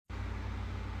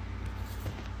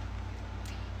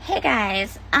Hey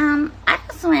guys, I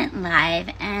just went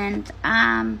live and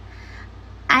I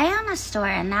own a store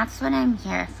and that's what I'm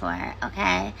here for,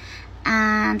 okay?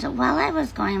 And while I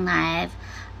was going live,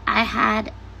 I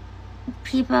had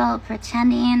people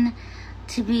pretending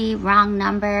to be wrong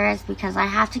numbers because I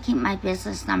have to keep my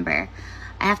business number.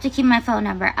 I have to keep my phone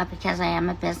number up because I am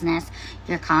a business.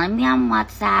 You're calling me on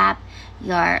WhatsApp.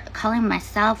 You're calling my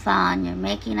cell phone. You're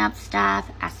making up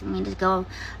stuff, asking me to go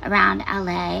around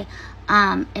LA.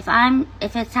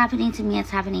 If it's happening to me,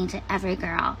 it's happening to every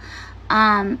girl.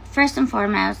 First and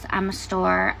foremost, I'm a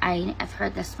store. I've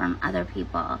heard this from other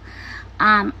people.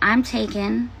 I'm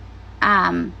taken.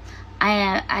 I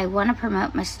want to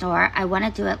promote my store. I want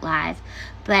to do it live,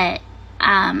 but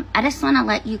I just want to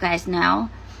let you guys know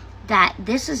that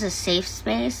this is a safe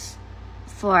space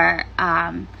for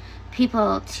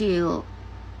people to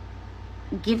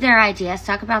give their ideas,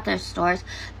 talk about their stores,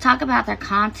 talk about their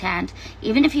content,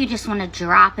 even if you just want to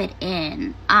drop it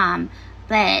in.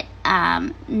 But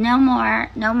no more.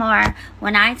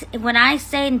 When I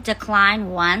say decline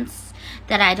once,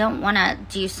 that I don't want to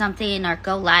do something or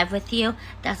go live with you,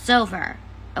 that's over,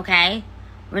 okay?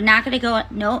 We're not going to go,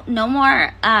 no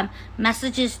more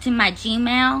messages to my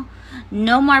Gmail,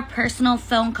 no more personal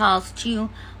phone calls to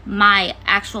my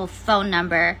actual phone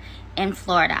number in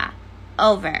Florida.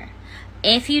 Over.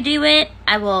 If you do it,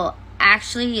 I will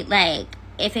actually,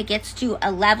 if it gets to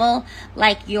a level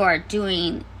like you're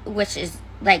doing, which is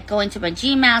like going to my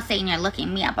Gmail, saying you're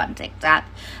looking me up on TikTok,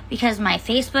 because my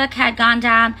Facebook had gone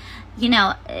down,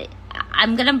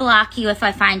 I'm going to block you if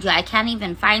I find you. I can't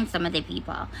even find some of the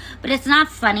people. But it's not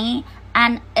funny,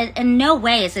 and in no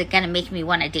way is it going to make me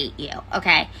want to date you,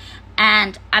 okay?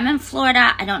 And I'm in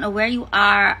Florida. I don't know where you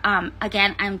are.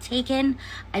 Again, I'm taken.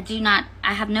 I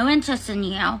have no interest in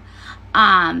you.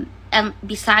 And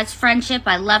besides friendship,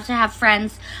 I love to have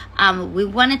friends. We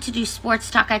wanted to do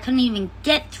sports talk. I couldn't even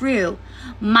get through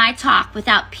my talk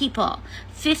without people.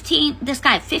 15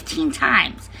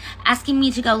 times asking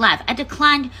me to go live. I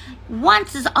declined.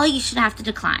 Once is all you should have to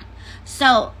decline.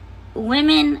 So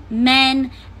women,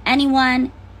 men,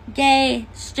 anyone, gay,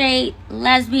 straight,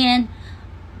 lesbian,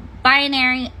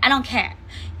 binary, I don't care.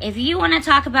 If you want to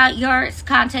talk about your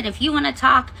content, if you want to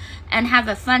talk and have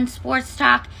a fun sports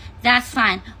talk, that's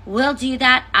fine. We'll do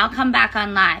that. I'll come back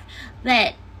on live.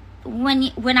 But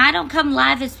when I don't come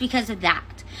live, it's because of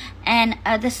that. And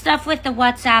the stuff with the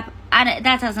WhatsApp,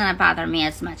 that doesn't bother me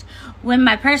as much. When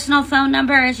my personal phone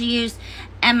number is used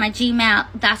and my Gmail,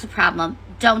 that's a problem.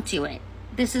 Don't do it.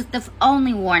 This is the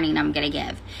only warning I'm going to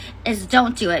give, is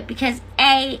don't do it, because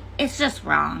A, it's just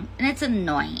wrong and it's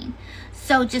annoying.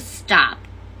 So just stop.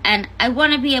 And I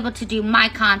want to be able to do my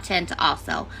content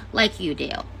also like you do.